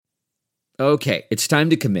Okay, it's time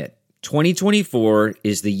to commit. 2024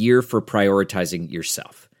 is the year for prioritizing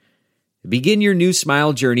yourself. Begin your new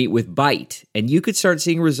smile journey with Byte, and you could start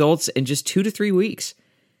seeing results in just 2 to 3 weeks.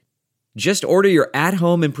 Just order your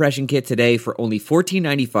at-home impression kit today for only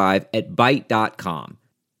 $14.95 at Byte.com.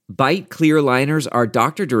 Byte clear liners are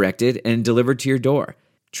doctor-directed and delivered to your door.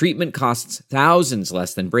 Treatment costs thousands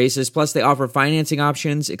less than braces, plus they offer financing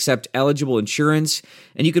options, accept eligible insurance,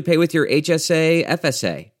 and you could pay with your HSA,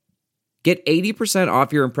 FSA. Get 80%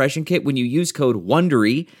 off your impression kit when you use code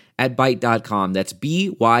WONDERY at Byte.com. That's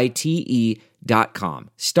BYTE.com.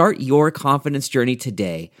 Start your confidence journey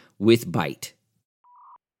today with Byte.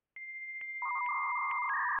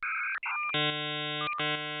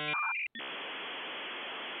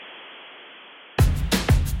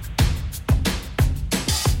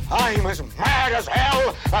 I'm as mad as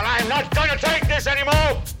hell, and I'm not gonna take this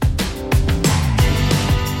anymore!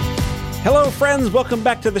 Hello, friends. Welcome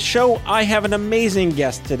back to the show. I have an amazing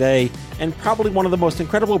guest today, and probably one of the most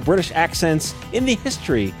incredible British accents in the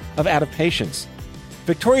history of Out of Patience.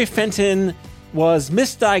 Victoria Fenton was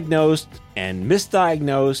misdiagnosed and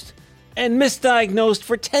misdiagnosed and misdiagnosed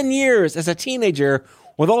for 10 years as a teenager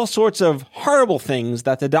with all sorts of horrible things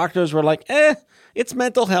that the doctors were like, it's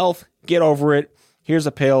mental health. Get over it. Here's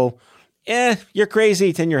a pill. You're crazy.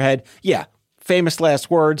 It's in your head. Yeah. Famous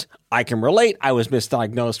last words. I can relate. I was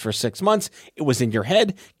misdiagnosed for 6 months. It was in your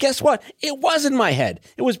head. Guess what? It was in my head.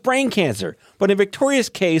 It was brain cancer. But in Victoria's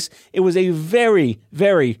case, it was a very,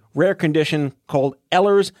 very rare condition called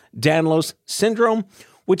Ehlers-Danlos syndrome,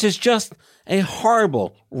 which is just a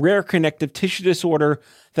horrible, rare connective tissue disorder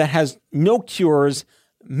that has no cures,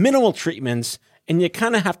 minimal treatments, and you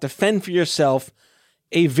kind of have to fend for yourself.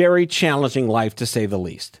 A very challenging life, to say the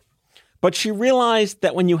least. But she realized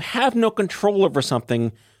that when you have no control over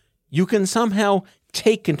something, you can somehow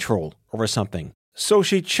take control over something. So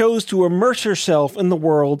she chose to immerse herself in the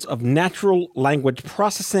worlds of natural language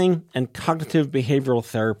processing and cognitive behavioral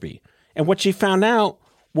therapy. And what she found out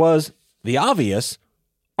was the obvious: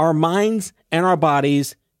 our minds and our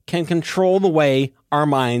bodies can control the way our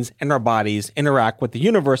minds and our bodies interact with the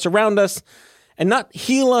universe around us, and not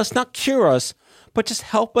heal us, not cure us, but just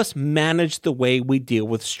help us manage the way we deal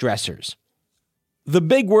with stressors. The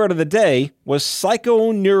big word of the day was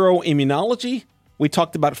psychoneuroimmunology. We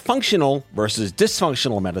talked about functional versus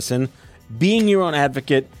dysfunctional medicine, being your own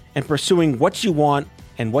advocate, and pursuing what you want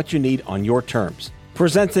and what you need on your terms.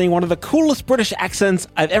 Presenting one of the coolest British accents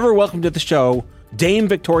I've ever welcomed to the show, Dame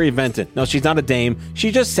Victoria Fenton. No, she's not a dame.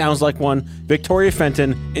 She just sounds like one. Victoria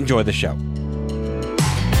Fenton, enjoy the show.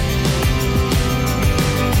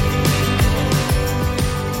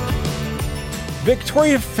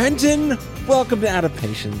 Victoria Fenton, welcome to Out of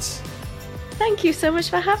Patience. Thank you so much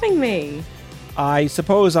for having me. I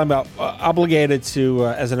suppose I'm obligated to,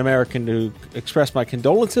 as an American, to express my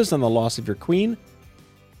condolences on the loss of your queen.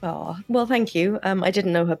 Oh, well, thank you. I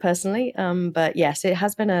didn't know her personally, but yes, it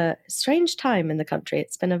has been a strange time in the country.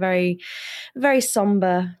 It's been a very, very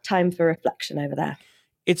somber time for reflection over there.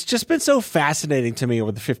 It's just been so fascinating to me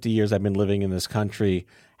over the 50 years I've been living in this country,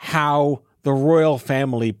 how the royal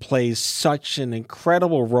family plays such an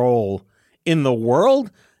incredible role in the world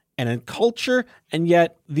and in culture, and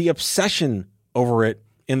yet the obsession over it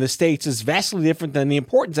in the States is vastly different than the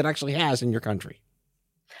importance it actually has in your country.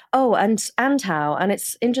 Oh, and how, and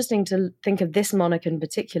it's interesting to think of this monarch in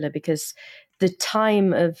particular, because the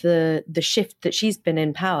time of the shift that she's been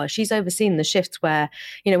in power, she's overseen the shifts where,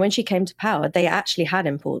 when she came to power, they actually had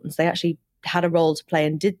importance. They actually had a role to play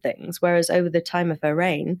and did things. Whereas over the time of her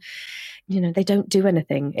reign, they don't do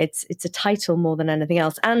anything. It's a title more than anything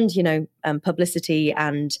else. And, publicity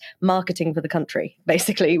and marketing for the country,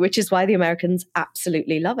 basically, which is why the Americans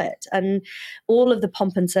absolutely love it. And all of the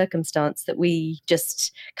pomp and circumstance that we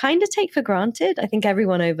just kind of take for granted. I think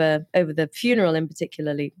everyone over the funeral in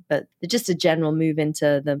particularly, but just a general move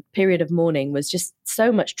into the period of mourning was just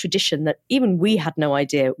so much tradition that even we had no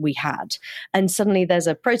idea we had. And suddenly there's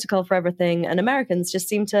a protocol for everything. And Americans just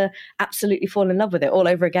seem to absolutely fall in love with it all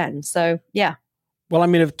over again. So, yeah. Well, I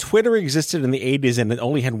mean, if Twitter existed in the 80s and it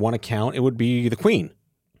only had one account, it would be the Queen.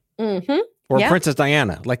 Mm-hmm. Or Princess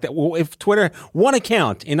Diana. Like that. Well, if Twitter, one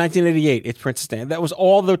account in 1988, it's Princess Diana. That was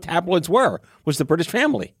all the tabloids was the British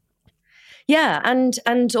family. Yeah, and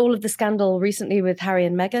all of the scandal recently with Harry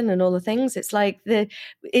and Meghan and all the things. It's like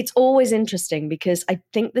it's always interesting because I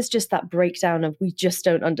think there's just that breakdown of we just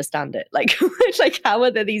don't understand it. Like how are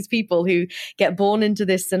there these people who get born into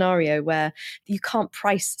this scenario where you can't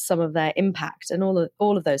price some of their impact and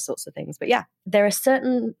all of those sorts of things. But yeah, they're a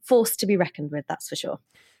certain force to be reckoned with, that's for sure.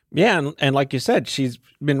 Yeah, and like you said, she's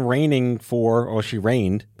been reigning she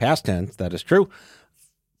reigned, past tense, that is true,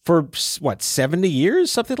 for, what, 70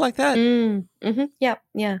 years? Something like that?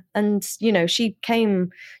 Yeah. And, she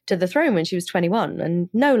came to the throne when she was 21 and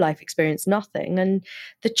no life experience, nothing. And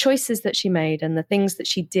the choices that she made and the things that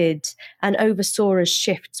she did and oversaw as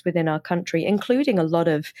shifts within our country, including a lot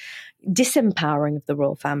of disempowering of the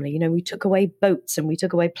royal family. We took away boats and we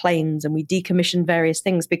took away planes and we decommissioned various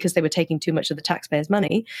things because they were taking too much of the taxpayers'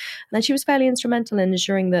 money. And then she was fairly instrumental in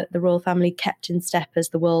ensuring that the royal family kept in step as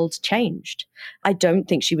the world changed. I don't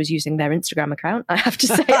think she was using their Instagram account, I have to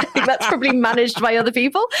say. I think that's probably managed by other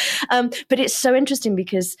people. But it's so interesting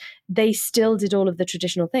because they still did all of the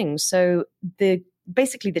traditional things. So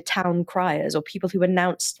basically the town criers or people who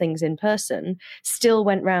announced things in person still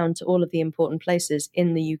went round to all of the important places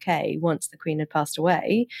in the UK once the Queen had passed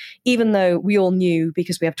away, even though we all knew,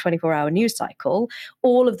 because we have a 24-hour news cycle,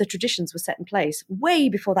 all of the traditions were set in place way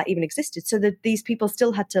before that even existed, so that these people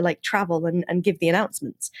still had to travel and give the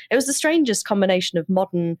announcements. It was the strangest combination of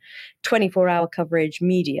modern 24-hour coverage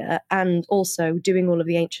media and also doing all of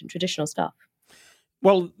the ancient traditional stuff.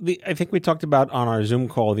 Well, I think we talked about on our Zoom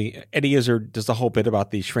call, Eddie Izzard does the whole bit about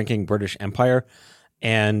the shrinking British Empire.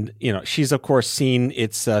 And, she's, of course, seen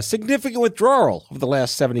its significant withdrawal over the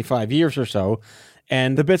last 75 years or so.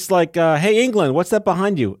 And the bit's like, hey, England, what's that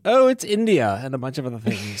behind you? Oh, it's India and a bunch of other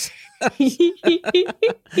things. You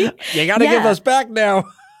got to give us back now.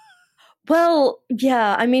 Well,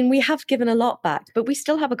 yeah, I mean, we have given a lot back, but we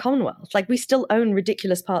still have a Commonwealth. We still own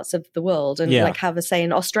ridiculous parts of the world and have a say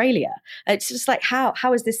in Australia. It's just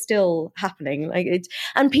how is this still happening?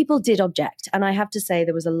 And people did object. And I have to say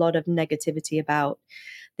there was a lot of negativity about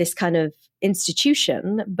this kind of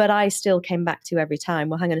institution, but I still came back to every time,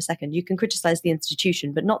 well, hang on a second, you can criticize the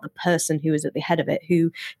institution, but not the person who is at the head of it,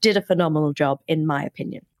 who did a phenomenal job, in my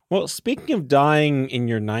opinion. Well, speaking of dying in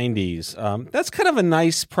your 90s, that's kind of a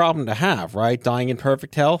nice problem to have, right? Dying in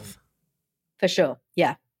perfect health? For sure,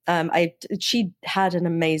 yeah. She had an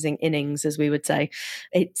amazing innings, as we would say.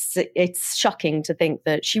 It's shocking to think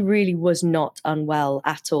that she really was not unwell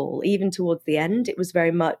at all. Even towards the end, it was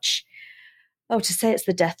very much, to say it's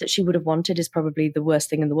the death that she would have wanted is probably the worst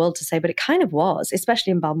thing in the world to say, but it kind of was,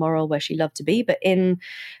 especially in Balmoral, where she loved to be, but in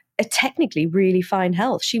a technically really fine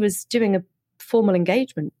health. She was doing a formal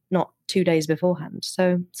engagement not 2 days beforehand.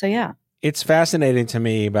 So yeah. It's fascinating to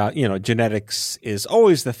me about, genetics is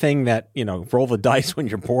always the thing that, roll the dice when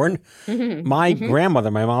you're born. My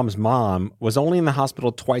grandmother, my mom's mom, was only in the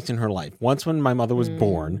hospital twice in her life. Once when my mother was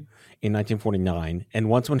born in 1949, and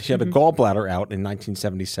once when she had a gallbladder out in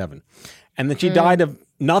 1977. And then she died of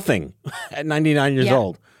nothing at 99 years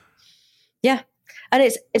old. Yeah. And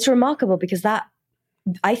it's remarkable because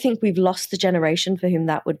I think we've lost the generation for whom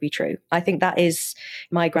that would be true. I think that is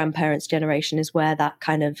my grandparents' generation, is where that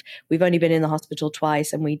kind of, we've only been in the hospital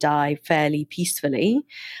twice and we die fairly peacefully.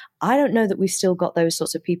 I don't know that we've still got those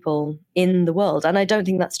sorts of people in the world. And I don't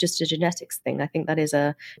think that's just a genetics thing. I think that is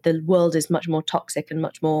the world is much more toxic and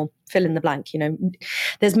much more fill in the blank.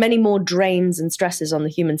 There's many more drains and stresses on the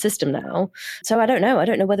human system now. So I don't know. I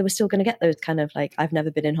don't know whether we're still going to get those kind of I've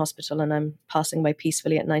never been in hospital and I'm passing away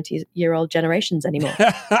peacefully at 90-year-old generations anymore.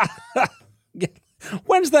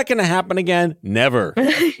 When's that going to happen again? Never.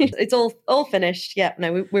 It's all finished. Yeah,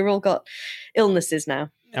 no, we've all got illnesses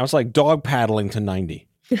now. Now it's like dog paddling to 90.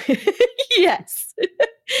 Yes.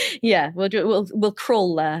 Yeah, we'll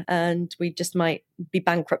crawl there and we just might be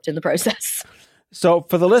bankrupt in the process. So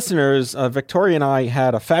for the listeners, Victoria and I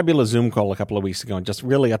had a fabulous Zoom call a couple of weeks ago and just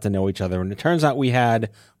really got to know each other. And it turns out we had,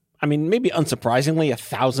 maybe unsurprisingly,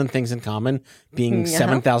 1,000 things in common, being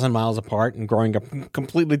 7,000 miles apart and growing up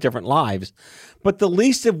completely different lives. But the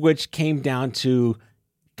least of which came down to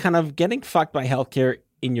kind of getting fucked by healthcare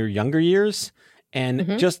in your younger years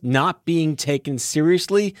and just not being taken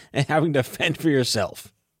seriously and having to fend for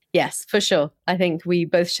yourself. Yes, for sure. I think we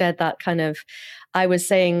both shared that kind of, I was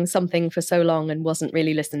saying something for so long and wasn't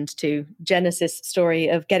really listened to, genesis story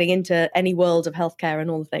of getting into any world of healthcare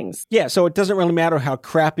and all the things. Yeah, so it doesn't really matter how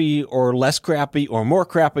crappy or less crappy or more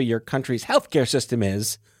crappy your country's healthcare system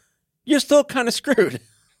is, you're still kind of screwed.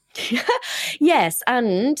 Yes.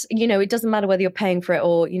 And, it doesn't matter whether you're paying for it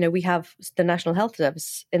or, we have the National Health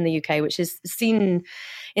Service in the UK, which is seen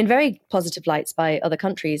in very positive lights by other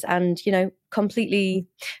countries and, completely,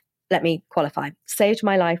 let me qualify, saved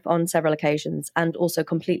my life on several occasions and also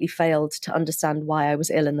completely failed to understand why I was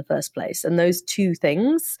ill in the first place. And those two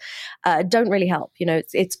things don't really help.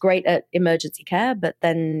 It's great at emergency care, but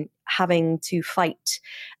then having to fight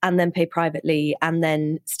and then pay privately and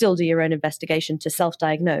then still do your own investigation to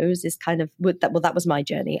self-diagnose is kind of, that was my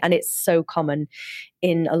journey. And it's so common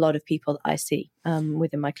in a lot of people that I see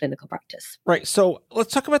within my clinical practice. Right. So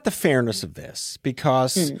let's talk about the fairness of this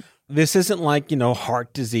because this isn't like,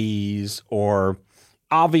 heart disease or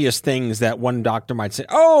obvious things that one doctor might say,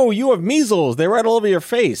 oh, you have measles. They're right all over your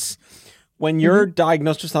face. When you're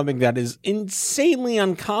diagnosed with something that is insanely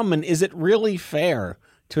uncommon, is it really fair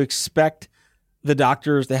to expect the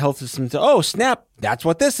doctors, the health system to, oh, snap, that's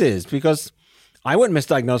what this is? Because I went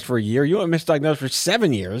misdiagnosed for a year. You went misdiagnosed for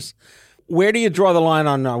 7 years. Where do you draw the line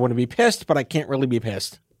on, I want to be pissed, but I can't really be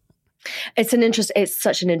pissed? It's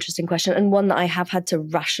such an interesting question, and one that I have had to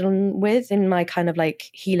wrestle with in my kind of like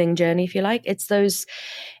healing journey, if you like. It's those,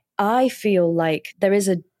 I feel like there is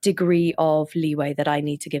a degree of leeway that I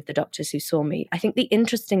need to give the doctors who saw me. I think the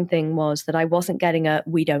interesting thing was that I wasn't getting a,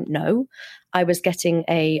 we don't know. I was getting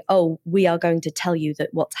a, oh, we are going to tell you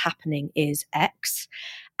that what's happening is X.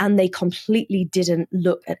 And they completely didn't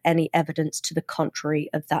look at any evidence to the contrary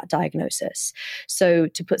of that diagnosis. So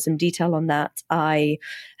to put some detail on that, I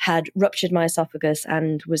had ruptured my esophagus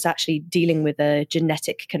and was actually dealing with a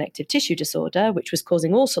genetic connective tissue disorder, which was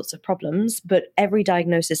causing all sorts of problems. But every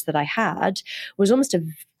diagnosis that I had was almost a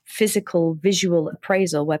physical visual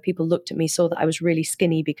appraisal where people looked at me, saw that I was really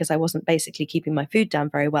skinny because I wasn't basically keeping my food down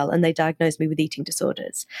very well, and they diagnosed me with eating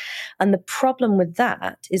disorders. And the problem with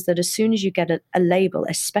that is that as soon as you get a label,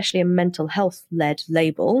 especially a mental health led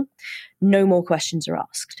label, no more questions are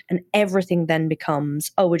asked. And everything then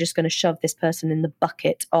becomes, oh, we're just going to shove this person in the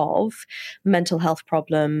bucket of mental health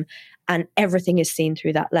problem, and everything is seen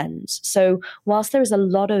through that lens. So whilst there is a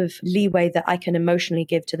lot of leeway that I can emotionally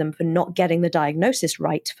give to them for not getting the diagnosis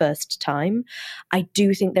right first time, I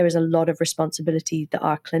do think there is a lot of responsibility that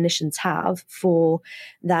our clinicians have for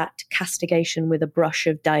that castigation with a brush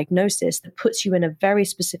of diagnosis that puts you in a very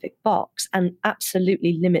specific box and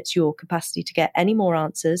absolutely limits your capacity to get any more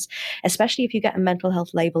answers, especially if you get a mental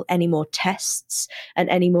health label, any more tests and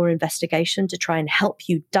any more investigation to try and help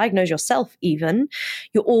you diagnose yourself even.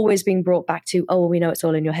 You're always being brought back to, oh, well, we know it's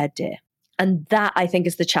all in your head, dear. And that, I think,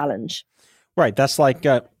 is the challenge. Right. That's like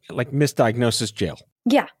misdiagnosis jail.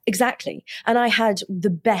 Yeah, exactly. And I had the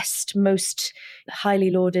best, most highly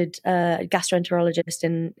lauded gastroenterologist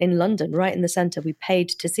in London, right in the centre. We paid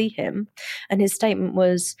to see him. And his statement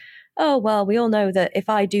was, oh, well, we all know that if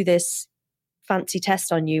I do this fancy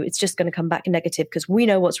test on you, it's just going to come back negative because we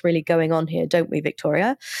know what's really going on here, don't we,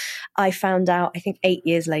 Victoria? I found out, I think 8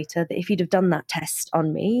 years later, that if he'd have done that test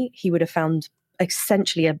on me, he would have found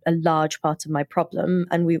essentially a large part of my problem,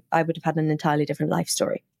 and I would have had an entirely different life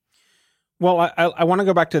story. Well, I want to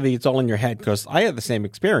go back to the it's all in your head, because I had the same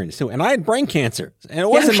experience too. And I had brain cancer, and it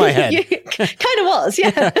was in my head. Kind of was,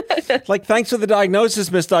 yeah. Like, thanks for the diagnosis,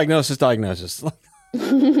 diagnosis.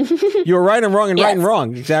 You were right and wrong and yes. Right and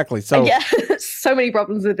wrong. Exactly. So yeah, so many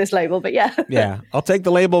problems with this label, but yeah. Yeah, I'll take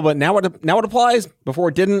the label, but now it applies. Before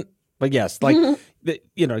it didn't. But yes, like,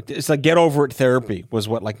 it's like get over it therapy was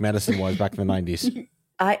what like medicine was back in the 90s.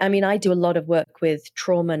 I mean, I do a lot of work with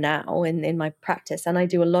trauma now in my practice, and I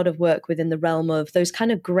do a lot of work within the realm of those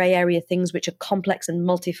kind of gray area things which are complex and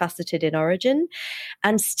multifaceted in origin.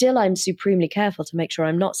 And still, I'm supremely careful to make sure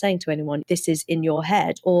I'm not saying to anyone, this is in your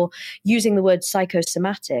head, or using the word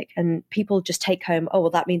psychosomatic. And people just take home, oh,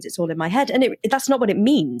 well, that means it's all in my head. And that's not what it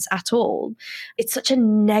means at all. It's such a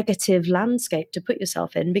negative landscape to put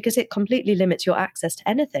yourself in because it completely limits your access to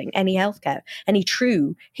anything, any healthcare, any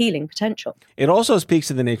true healing potential. It also speaks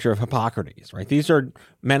to the nature of Hippocrates, right? These are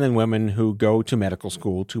men and women who go to medical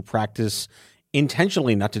school to practice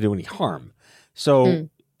intentionally not to do any harm. So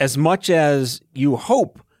as much as you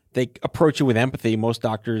hope they approach you with empathy, most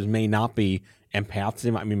doctors may not be empaths.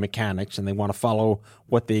 They might be mechanics, and they want to follow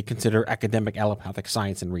what they consider academic allopathic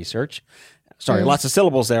science and research. Sorry, lots of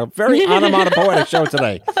syllables there. Very onomatopoetic show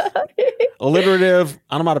today. Alliterative,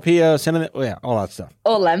 onomatopoeia, synonym, yeah, all that stuff.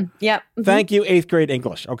 All them, yeah. Thank you, 8th grade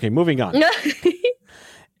English. Okay, moving on.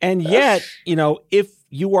 And yet, if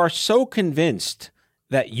you are so convinced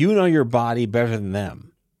that you know your body better than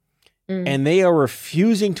them, and they are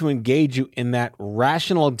refusing to engage you in that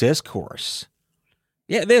rational discourse,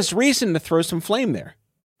 yeah, there's reason to throw some flame there.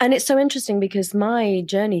 And it's so interesting because my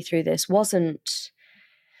journey through this wasn't,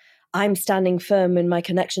 I'm standing firm in my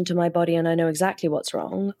connection to my body and I know exactly what's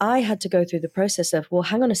wrong. I had to go through the process of, well,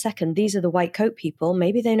 hang on a second, these are the white coat people.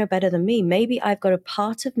 Maybe they know better than me. Maybe I've got a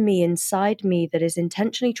part of me inside me that is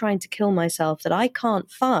intentionally trying to kill myself that I can't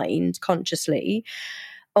find consciously.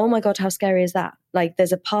 Oh my God, how scary is that? Like,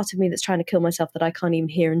 there's a part of me that's trying to kill myself that I can't even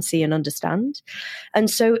hear and see and understand. And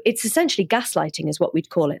so it's essentially gaslighting is what we'd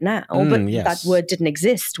call it now. But yes. That word didn't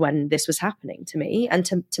exist when this was happening to me and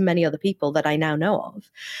to many other people that I now know of.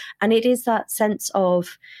 And it is that sense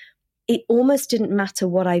of, it almost didn't matter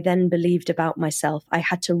what I then believed about myself. I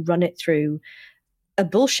had to run it through a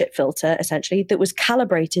bullshit filter, essentially, that was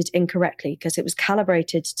calibrated incorrectly because it was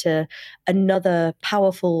calibrated to another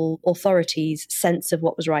powerful authority's sense of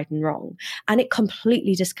what was right and wrong. And it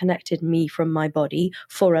completely disconnected me from my body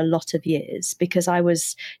for a lot of years because I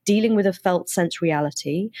was dealing with a felt sense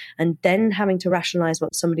reality and then having to rationalize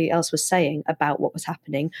what somebody else was saying about what was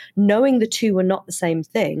happening, knowing the two were not the same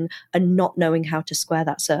thing and not knowing how to square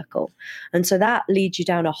that circle. And so that leads you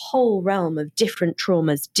down a whole realm of different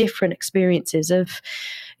traumas, different experiences of,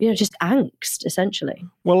 just angst, essentially.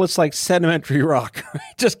 Well, it's like sedimentary rock.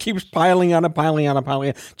 It just keeps piling on and piling on and piling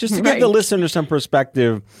on. Just to give the listener some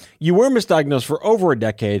perspective, you were misdiagnosed for over a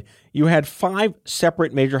decade. You had 5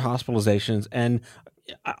 separate major hospitalizations, and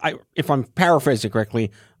if I'm paraphrasing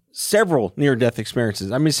correctly, several near-death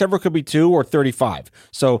experiences. I mean, several could be 2 or 35.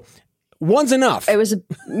 So one's enough.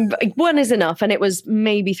 One is enough, and it was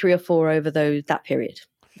maybe 3 or 4 over that period.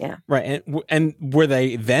 Yeah. Right. And were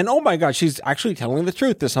they then, oh my God, she's actually telling the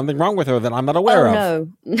truth. There's something wrong with her that I'm not aware of.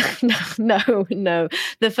 No.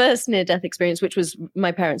 The first near-death experience, which was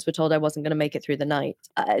my parents were told I wasn't going to make it through the night.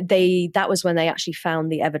 That was when they actually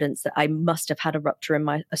found the evidence that I must have had a rupture in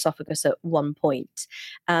my esophagus at one point.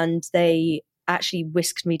 And they actually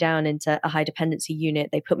whisked me down into a high dependency unit.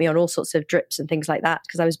 They put me on all sorts of drips and things like that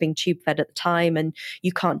because I was being tube fed at the time. And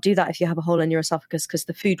you can't do that if you have a hole in your esophagus because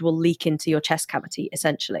the food will leak into your chest cavity,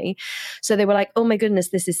 essentially. So they were like, oh my goodness,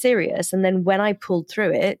 this is serious. And then when I pulled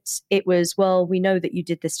through it, it was, well, we know that you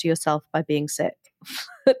did this to yourself by being sick.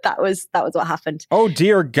 that was what happened. Oh,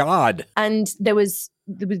 dear God. And there was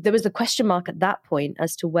a question mark at that point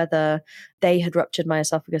as to whether they had ruptured my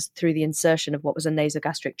esophagus through the insertion of what was a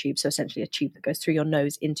nasogastric tube, so essentially a tube that goes through your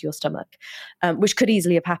nose into your stomach, which could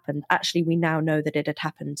easily have happened. Actually, we now know that it had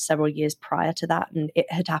happened several years prior to that, and it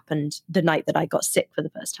had happened the night that I got sick for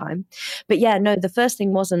the first time. But yeah, no, the first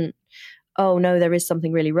thing wasn't, oh no, there is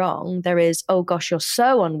something really wrong. There is, oh gosh, you're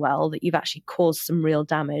so unwell that you've actually caused some real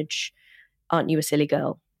damage. Aren't you a silly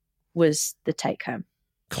girl? Was the take home.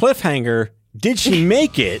 Cliffhanger. Did she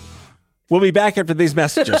make it? We'll be back after these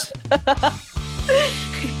messages.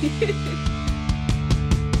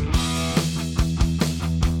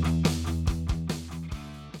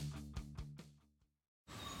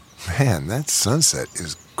 Man, that sunset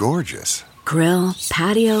is gorgeous. Grill,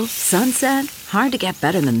 patio, sunset. Hard to get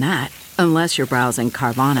better than that. Unless you're browsing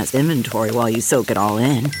Carvana's inventory while you soak it all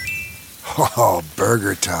in. Oh,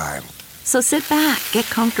 burger time. So sit back, get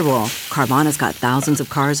comfortable. Carvana's got thousands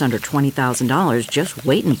of cars under $20,000 just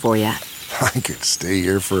waiting for you. I could stay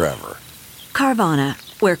here forever. Carvana,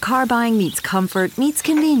 where car buying meets comfort, meets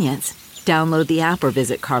convenience. Download the app or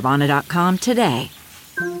visit Carvana.com today.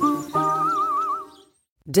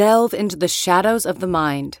 Delve into the shadows of the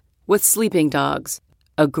mind with Sleeping Dogs,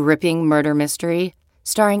 a gripping murder mystery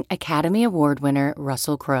starring Academy Award winner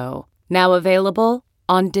Russell Crowe. Now available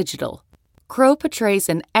on digital. Crowe portrays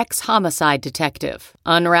an ex-homicide detective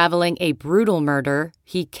unraveling a brutal murder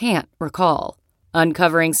he can't recall.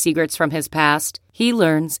 Uncovering secrets from his past, he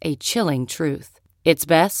learns a chilling truth. It's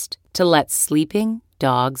best to let sleeping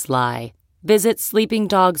dogs lie. Visit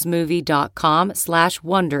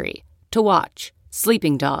sleepingdogsmovie.com/Wondery to watch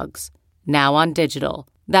Sleeping Dogs, now on digital.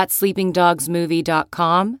 That's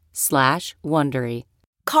sleepingdogsmovie.com/Wondery.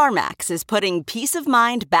 CarMax is putting peace of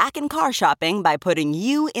mind back in car shopping by putting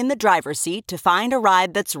you in the driver's seat to find a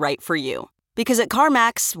ride that's right for you. Because at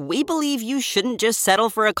CarMax, we believe you shouldn't just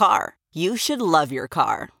settle for a car. You should love your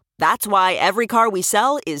car. That's why every car we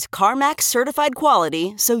sell is CarMax certified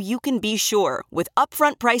quality, so you can be sure with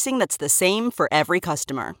upfront pricing that's the same for every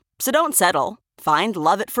customer. So don't settle. Find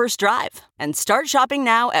love at first drive and start shopping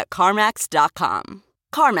now at CarMax.com.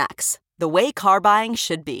 CarMax, the way car buying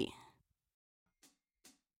should be.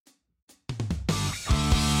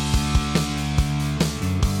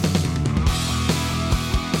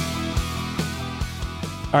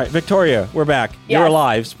 All right, Victoria, we're back. Yes. You're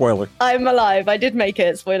alive. Spoiler. I'm alive. I did make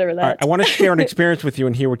it. Spoiler alert. All right, I want to share an experience with you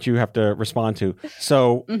and hear what you have to respond to.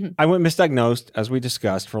 So I went misdiagnosed, as we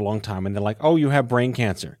discussed, for a long time. And they're like, oh, you have brain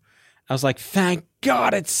cancer. I was like, thank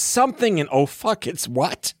God it's something. And oh, fuck, it's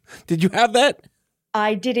what? Did you have that?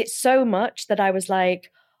 I did it so much that I was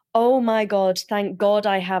like, oh my God, thank God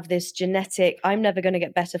I have this genetic, I'm never going to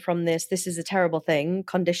get better from this. This is a terrible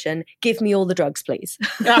condition. Give me all the drugs, please.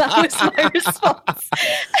 That was my response.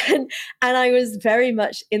 And I was very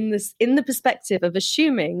much in the perspective of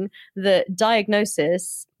assuming that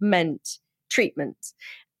diagnosis meant treatment.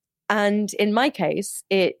 And in my case,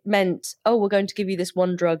 it meant, oh, we're going to give you this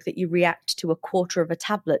one drug that you react to a quarter of a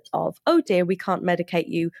tablet of. Oh dear, we can't medicate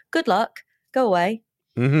you. Good luck. Go away.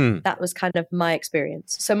 That was kind of my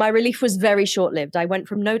experience. So my relief was very short-lived. I went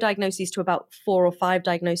from no diagnoses to about 4 or 5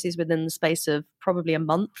 diagnoses within the space of probably a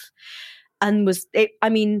month. And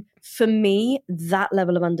for me, that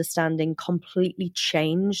level of understanding completely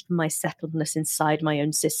changed my settledness inside my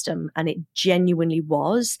own system. And it genuinely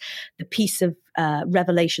was the piece of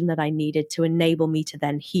revelation that I needed to enable me to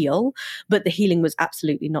then heal. But the healing was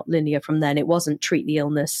absolutely not linear from then. It wasn't treat the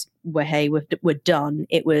illness, we're done.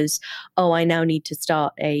 It was, I now need to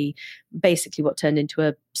start basically what turned into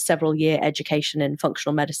a several-year education in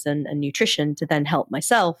functional medicine and nutrition to then help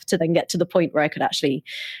myself to then get to the point where I could actually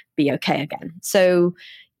be okay again. So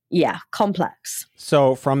yeah, complex.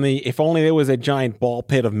 So from the, if only there was a giant ball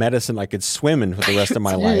pit of medicine I could swim in for the rest of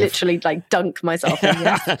my life. Literally like dunk myself in.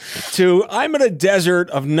 Yes. To I'm in a desert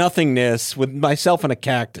of nothingness with myself and a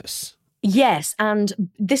cactus. Yes,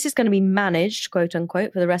 and this is going to be managed, quote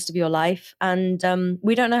unquote, for the rest of your life. And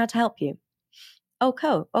we don't know how to help you. Oh,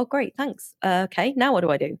 cool. Oh, great. Thanks. Okay, now what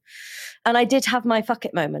do I do? And I did have my fuck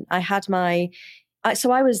it moment. I had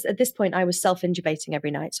so I was, at this point, I was self-intubating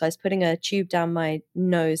every night. So I was putting a tube down my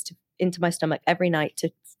nose into my stomach every night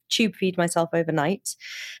to tube feed myself overnight,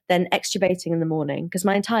 then extubating in the morning because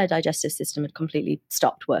my entire digestive system had completely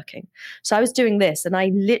stopped working. So I was doing this, and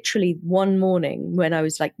I literally one morning when I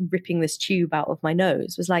was like ripping this tube out of my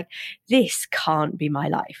nose was like, this can't be my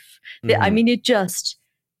life. I mean, it just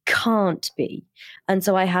can't be. And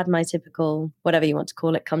so I had my typical, whatever you want to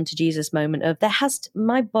call it, come to Jesus moment of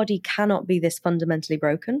my body cannot be this fundamentally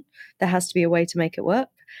broken. There has to be a way to make it work.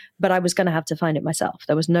 But I was going to have to find it myself.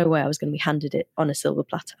 There was no way I was going to be handed it on a silver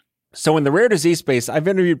platter. So in the rare disease space, I've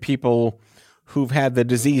interviewed people who've had the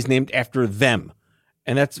disease named after them.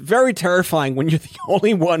 And that's very terrifying when you're the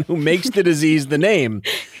only one who makes the disease the name.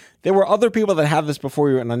 There were other people that have this before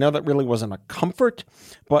you, and I know that really wasn't a comfort.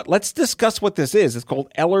 But let's discuss what this is. It's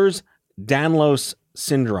called Ehlers-Danlos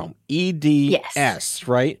syndrome, EDS, yes.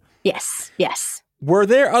 Right? Yes, yes. Were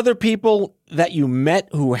there other people that you met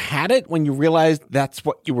who had it when you realized that's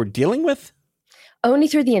what you were dealing with? Only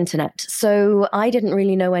through the internet. So I didn't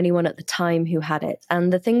really know anyone at the time who had it.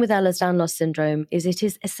 And the thing with Ehlers-Danlos syndrome is it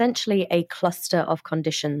is essentially a cluster of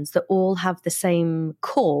conditions that all have the same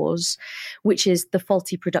cause, which is the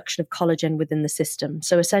faulty production of collagen within the system.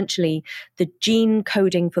 So essentially, the gene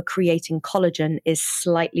coding for creating collagen is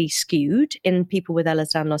slightly skewed in people with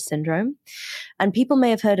Ehlers-Danlos syndrome. And people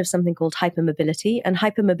may have heard of something called hypermobility, and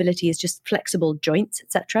hypermobility is just flexible joints,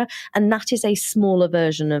 etc. And that is a smaller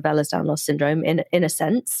version of Ehlers-Danlos syndrome in a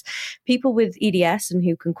sense. People with EDS and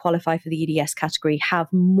who can qualify for the EDS category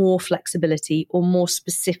have more flexibility or more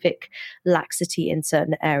specific laxity in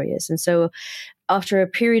certain areas. And so after a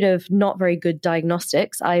period of not very good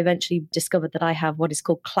diagnostics, I eventually discovered that I have what is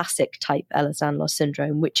called classic type Ehlers-Danlos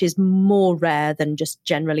syndrome, which is more rare than just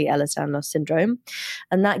generally Ehlers-Danlos syndrome.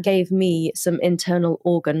 And that gave me some internal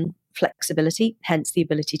organ flexibility, hence the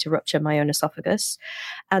ability to rupture my own esophagus,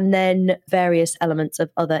 and then various elements of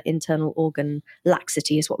other internal organ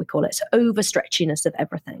laxity is what we call it. So overstretchiness of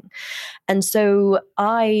everything. And so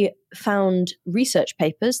I found research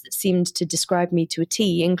papers that seemed to describe me to a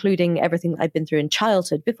T, including everything that I'd been through in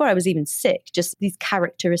childhood before I was even sick, just these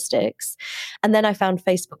characteristics. And then I found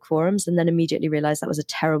Facebook forums and then immediately realized that was a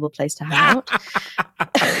terrible place to hang out.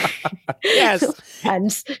 Yes.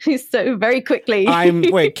 And so very quickly.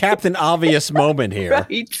 Captain Obvious moment here.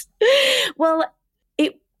 Right. Well,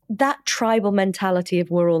 that tribal mentality of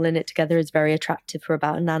we're all in it together is very attractive for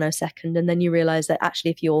about a nanosecond. And then you realize that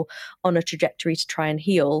actually if you're on a trajectory to try and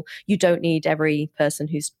heal, you don't need every person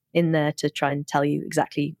who's in there to try and tell you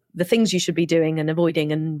exactly the things you should be doing and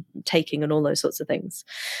avoiding and taking and all those sorts of things.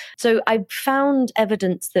 So I found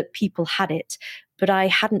evidence that people had it, but I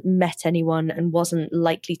hadn't met anyone and wasn't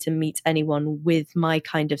likely to meet anyone with my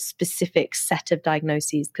kind of specific set of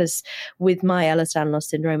diagnoses. Because with my Ehlers-Danlos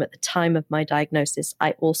syndrome at the time of my diagnosis,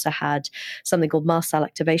 I also had something called mast cell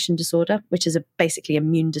activation disorder, which is basically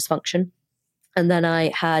immune dysfunction. And then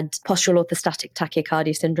I had postural orthostatic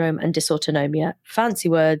tachycardia syndrome and dysautonomia. Fancy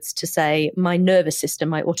words to say my nervous system,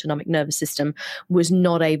 my autonomic nervous system, was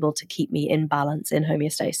not able to keep me in balance, in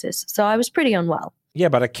homeostasis. So I was pretty unwell. Yeah,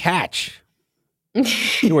 but a catch.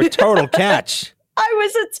 You were a total catch. I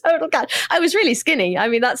was a total catch. I was really skinny. I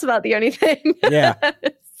mean, that's about the only thing. Yeah.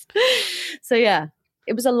 So yeah,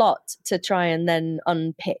 it was a lot to try and then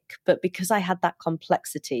unpick. But because I had that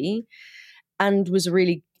complexity and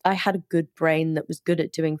I had a good brain that was good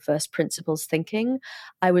at doing first principles thinking,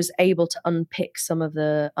 I was able to unpick some of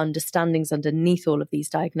the understandings underneath all of these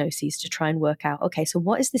diagnoses to try and work out, okay, so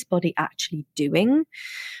what is this body actually doing?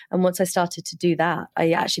 And once I started to do that,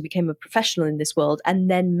 I actually became a professional in this world and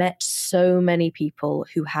then met so many people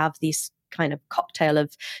who have these kind of cocktail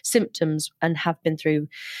of symptoms and have been through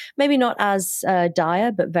maybe not as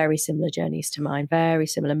dire, but very similar journeys to mine, very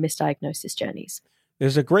similar misdiagnosis journeys.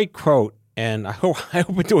 There's a great quote, and I hope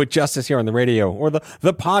we do it justice here on the radio or the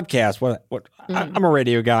podcast. I'm a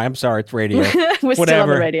radio guy. I'm sorry, it's radio. We're still on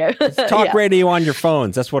the radio. It's talk radio on your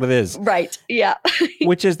phones. That's what it is. Right. Yeah.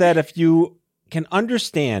 Which is that if you can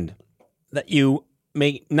understand that you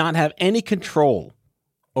may not have any control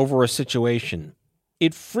over a situation,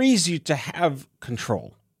 it frees you to have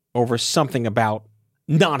control over something about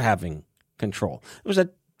not having control.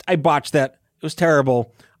 I botched that. It was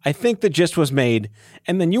terrible. I think the gist was made.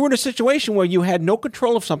 And then you were in a situation where you had no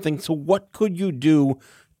control of something. So what could you do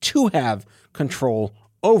to have control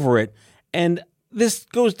over it? And this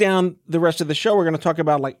goes down the rest of the show. We're going to talk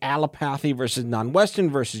about like allopathy versus non-Western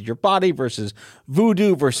versus your body versus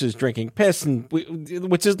voodoo versus drinking piss,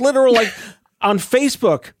 which is literal. Like on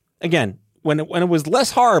Facebook, again, when it was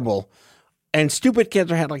less horrible and Stupid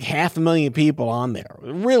Kids had like 500,000 people on there,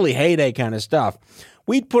 really heyday kind of stuff.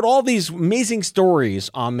 We'd put all these amazing stories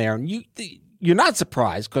on there, and you're not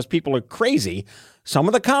surprised because people are crazy. Some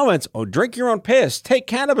of the comments, drink your own piss, take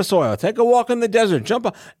cannabis oil, take a walk in the desert, jump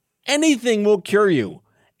up. Anything will cure you.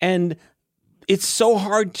 And it's so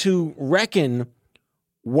hard to reckon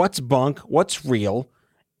what's bunk, what's real.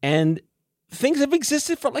 And things have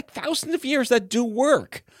existed for like thousands of years that do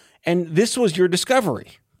work. And this was your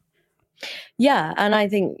discovery. Yeah. And I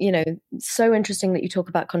think, so interesting that you talk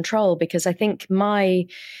about control, because I think my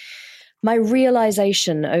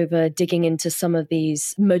realization over digging into some of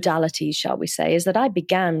these modalities, shall we say, is that I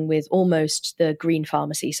began with almost the green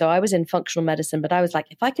pharmacy. So I was in functional medicine, but I was like,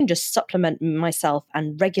 if I can just supplement myself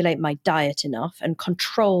and regulate my diet enough and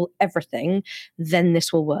control everything, then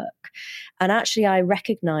this will work. And actually, I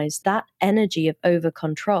recognized that energy of over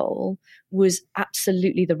control was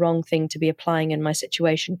absolutely the wrong thing to be applying in my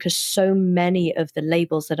situation, because so many of the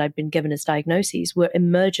labels that I'd been given as diagnoses were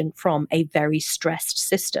emergent from a very stressed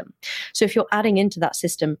system. So if you're adding into that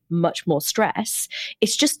system much more stress,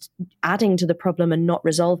 it's just adding to the problem and not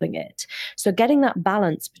resolving it. So getting that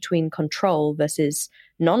balance between control versus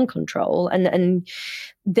non-control and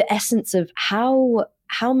the essence of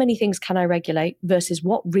how many things can I regulate versus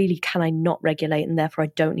what really can I not regulate and therefore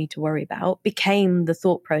I don't need to worry about became the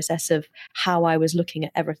thought process of how I was looking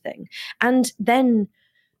at everything. And then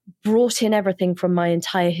brought in everything from my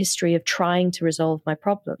entire history of trying to resolve my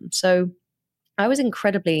problem. So I was I'm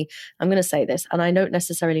going to say this, and I don't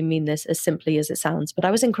necessarily mean this as simply as it sounds, but I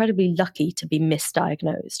was incredibly lucky to be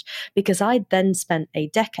misdiagnosed, because I then spent a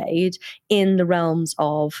decade in the realms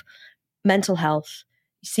of mental health,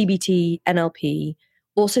 CBT, NLP,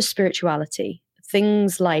 also spirituality,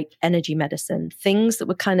 things like energy medicine, things that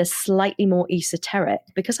were kind of slightly more esoteric,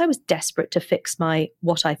 because I was desperate to fix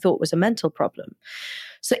what I thought was a mental problem.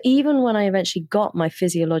 So even when I eventually got my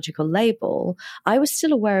physiological label, I was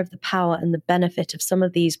still aware of the power and the benefit of some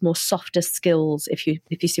of these more softer skills, if you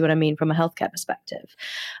see what I mean from a healthcare perspective.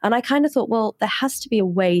 And I kind of thought, well, there has to be a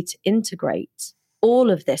way to integrate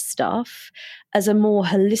all of this stuff as a more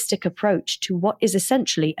holistic approach to what is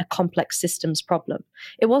essentially a complex systems problem.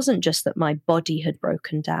 It wasn't just that my body had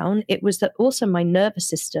broken down, it was that also my nervous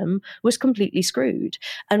system was completely screwed.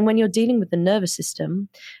 And when you're dealing with the nervous system,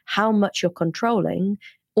 how much you're controlling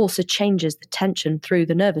also changes the tension through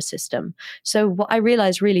the nervous system. So what I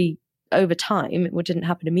realized really over time, it didn't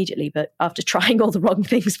happen immediately, but after trying all the wrong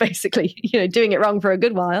things, basically, doing it wrong for a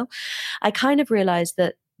good while, I kind of realized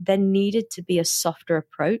that there needed to be a softer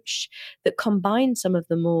approach that combined some of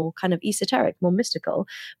the more kind of esoteric, more mystical,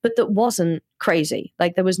 but that wasn't crazy.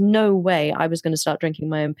 Like there was no way I was going to start drinking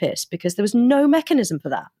my own piss, because there was no mechanism for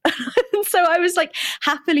that. And so I was like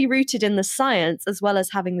happily rooted in the science, as well as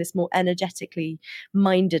having this more energetically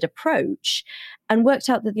minded approach, and worked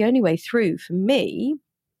out that the only way through for me,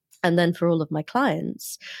 and then for all of my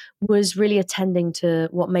clients, was really attending to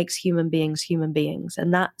what makes human beings.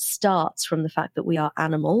 And that starts from the fact that we are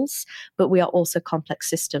animals, but we are also complex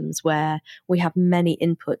systems where we have many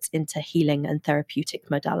inputs into healing and therapeutic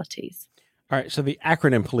modalities. All right, so the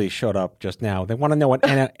acronym police showed up just now. They want to know what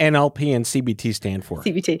NLP and CBT stand for.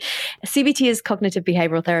 CBT is cognitive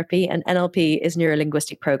behavioral therapy, and NLP is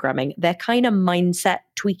neurolinguistic programming. They're kind of mindset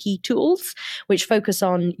tweaky tools which focus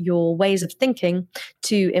on your ways of thinking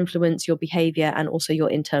to influence your behavior and also your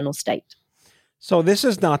internal state. So this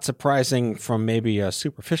is not surprising from maybe a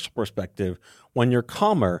superficial perspective. When you're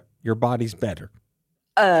calmer, your body's better.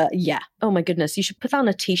 Yeah. Oh my goodness. You should put on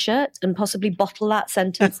a t-shirt and possibly bottle that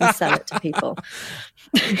sentence and sell it to people.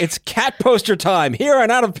 It's cat poster time here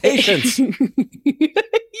on Out of Patience.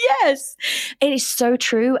 Yes, it is so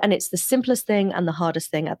true. And it's the simplest thing and the hardest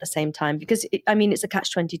thing at the same time, because it's a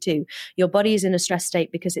catch-22. Your body is in a stress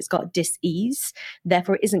state because it's got dis-ease.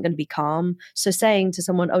 Therefore, it isn't going to be calm. So saying to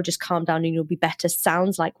someone, oh, just calm down and you'll be better,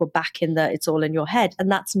 sounds like we're back in it's all in your head.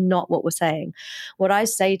 And that's not what we're saying. What I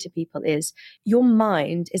say to people is your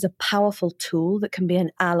mind is a powerful tool that can be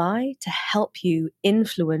an ally to help you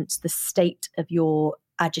influence the state of your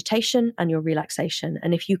agitation and your relaxation.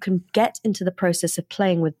 And if you can get into the process of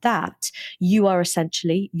playing with that, you are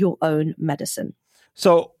essentially your own medicine.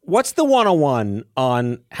 So what's the 101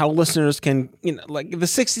 on how listeners can, like the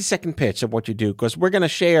 60-second pitch of what you do? Because we're going to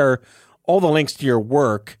share all the links to your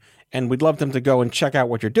work and we'd love them to go and check out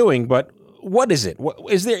what you're doing. But what is it?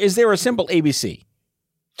 Is there a simple ABC?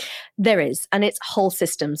 There is, and it's whole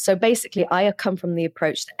systems. So basically, I come from the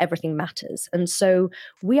approach that everything matters. And so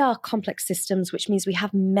we are complex systems, which means we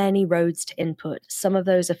have many roads to input. Some of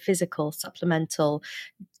those are physical, supplemental,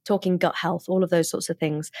 talking gut health, all of those sorts of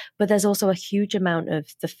things. But there's also a huge amount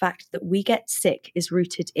of the fact that we get sick is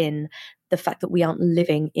rooted in the fact that we aren't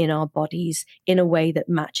living in our bodies in a way that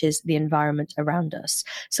matches the environment around us.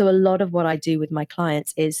 So a lot of what I do with my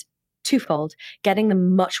clients is twofold, getting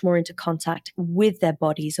them much more into contact with their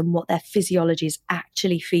bodies and what their physiology is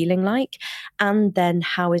actually feeling like. And then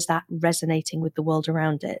how is that resonating with the world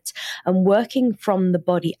around it? And working from the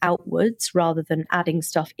body outwards rather than adding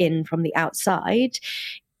stuff in from the outside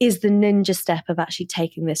is the ninja step of actually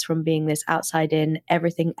taking this from being this outside in,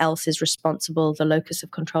 everything else is responsible, the locus of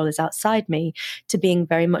control is outside me, to being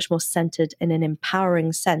very much more centered in an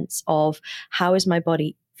empowering sense of how is my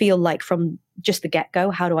body feel like from just the get-go?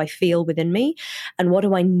 How do I feel within me? And what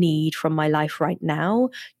do I need from my life right now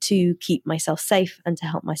to keep myself safe and to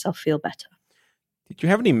help myself feel better? Did you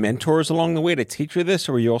have any mentors along the way to teach you this,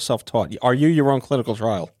 or were you all self-taught? Are you your own clinical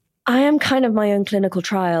trial? I am kind of my own clinical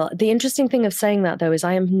trial. The interesting thing of saying that, though, is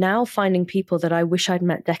I am now finding people that I wish I'd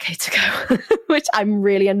met decades ago, which I'm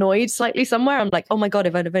really annoyed slightly somewhere. I'm like, oh my God,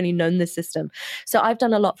 if I'd have only known this system. So I've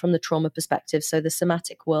done a lot from the trauma perspective. So the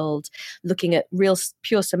somatic world, looking at real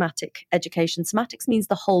pure somatic education. Somatics means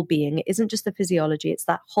the whole being. It isn't just the physiology. It's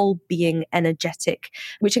that whole being energetic,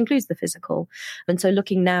 which includes the physical. And so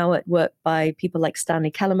looking now at work by people like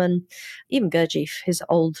Stanley Kellerman, even Gurdjieff, his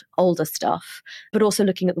older stuff, but also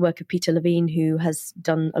looking at the work of Peter Levine, who has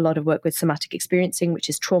done a lot of work with somatic experiencing, which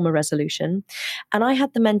is trauma resolution. And I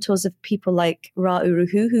had the mentors of people like Ra Uru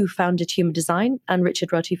Hu, who founded Human Design, and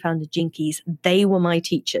Richard Rudd, who founded Gene Keys. They were my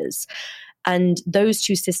teachers. And those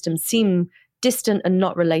two systems seem distant and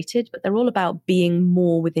not related, but they're all about being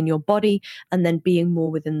more within your body and then being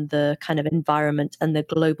more within the kind of environment and the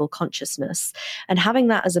global consciousness. And having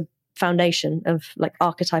that as a foundation of like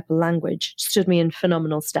archetypal language stood me in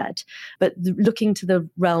phenomenal stead. But looking to the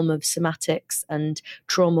realm of somatics and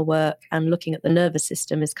trauma work and looking at the nervous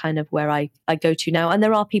system is kind of where I go to now. And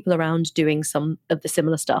there are people around doing some of the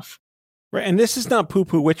similar stuff. Right. And this is not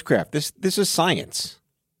poo-poo witchcraft. This is science.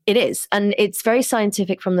 It is. And it's very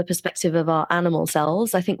scientific from the perspective of our animal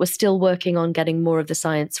cells. I think we're still working on getting more of the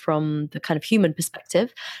science from the kind of human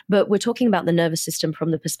perspective, but we're talking about the nervous system from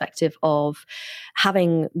the perspective of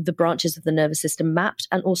having the branches of the nervous system mapped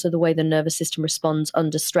and also the way the nervous system responds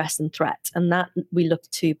under stress and threat. And that we look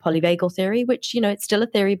to polyvagal theory, which, it's still a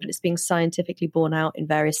theory, but it's being scientifically borne out in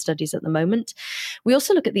various studies at the moment. We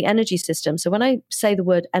also look at the energy system. So when I say the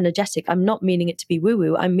word energetic, I'm not meaning it to be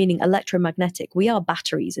woo-woo. I'm meaning electromagnetic. We are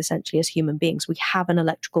batteries. Essentially, as human beings, we have an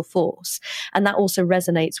electrical force, and that also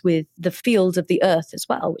resonates with the fields of the earth as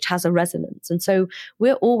well, which has a resonance. And so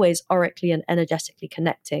we're always aurically and energetically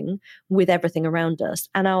connecting with everything around us,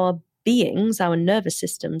 and our beings, our nervous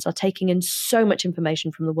systems, are taking in so much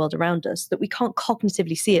information from the world around us that we can't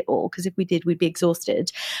cognitively see it all, because if we did, we'd be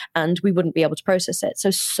exhausted and we wouldn't be able to process it.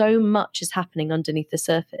 So much is happening underneath the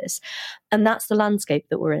surface, and that's the landscape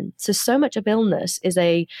that we're in. So much of illness is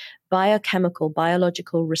a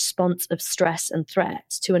biological response of stress and threat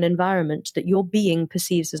to an environment that your being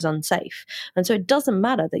perceives as unsafe. And so it doesn't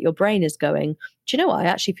matter that your brain is going, do you know what? I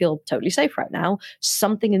actually feel totally safe right now.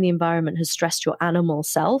 Something in the environment has stressed your animal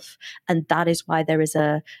self. And that is why there is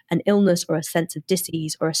an illness or a sense of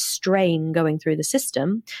dis-ease or a strain going through the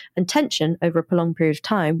system. And tension over a prolonged period of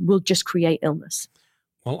time will just create illness.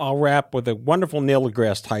 Well, I'll wrap with a wonderful Neil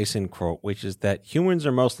deGrasse Tyson quote, which is that humans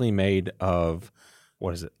are mostly made of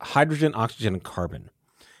hydrogen, oxygen, and carbon.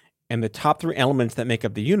 And the top three elements that make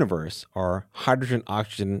up the universe are hydrogen,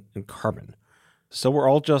 oxygen, and carbon. So we're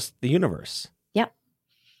all just the universe. Yep.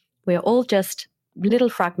 We're all just little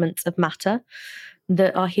fragments of matter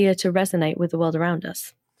that are here to resonate with the world around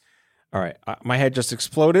us. All right. My head just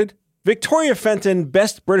exploded. Victoria Fenton,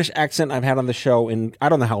 best British accent I've had on the show in I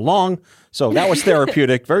don't know how long, so that was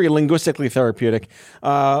therapeutic, very linguistically therapeutic.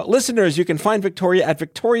 Listeners, you can find Victoria at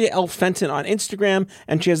Victoria L. Fenton on Instagram,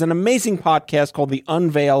 and she has an amazing podcast called The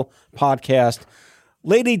Unveil Podcast.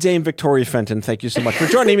 Lady Dame Victoria Fenton, thank you so much for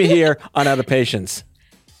joining me here on Out of Patience.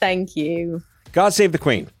 Thank you. God Save the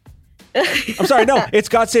Queen. I'm sorry, no, it's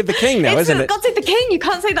God Save the King now, isn't it? God Save the King. You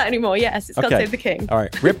can't say that anymore. Yes, it's God Save the King. All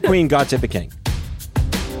right, Rip Queen, God Save the King.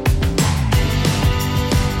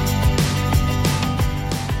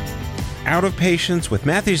 Out of Patience with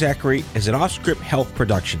Matthew Zachary is an Off-Script Health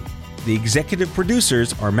production. The executive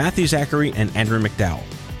producers are Matthew Zachary and Andrew McDowell.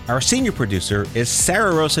 Our senior producer is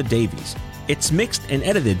Sarah Rosa Davies. It's mixed and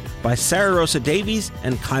edited by Sarah Rosa Davies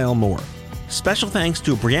and Kyle Moore. Special thanks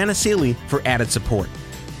to Brianna Seeley for added support.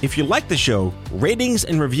 If you like the show, ratings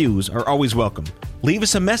and reviews are always welcome. Leave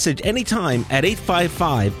us a message anytime at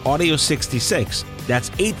 855-AUDIO-66.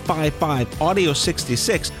 That's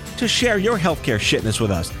 855-AUDIO-66 to share your healthcare shitness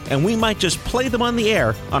with us, and we might just play them on the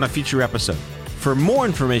air on a future episode. For more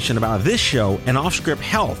information about this show and Off-Script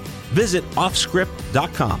Health, visit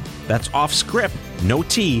offscript.com. That's offscript, no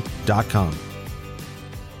T.com.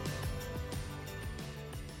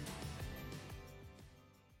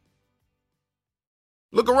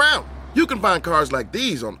 Look around. You can find cars like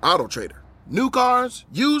these on AutoTrader. New cars,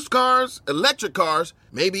 used cars, electric cars,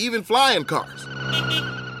 maybe even flying cars.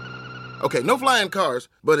 Okay, no flying cars,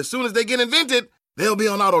 but as soon as they get invented, they'll be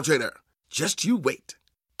on AutoTrader. Just you wait.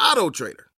 AutoTrader.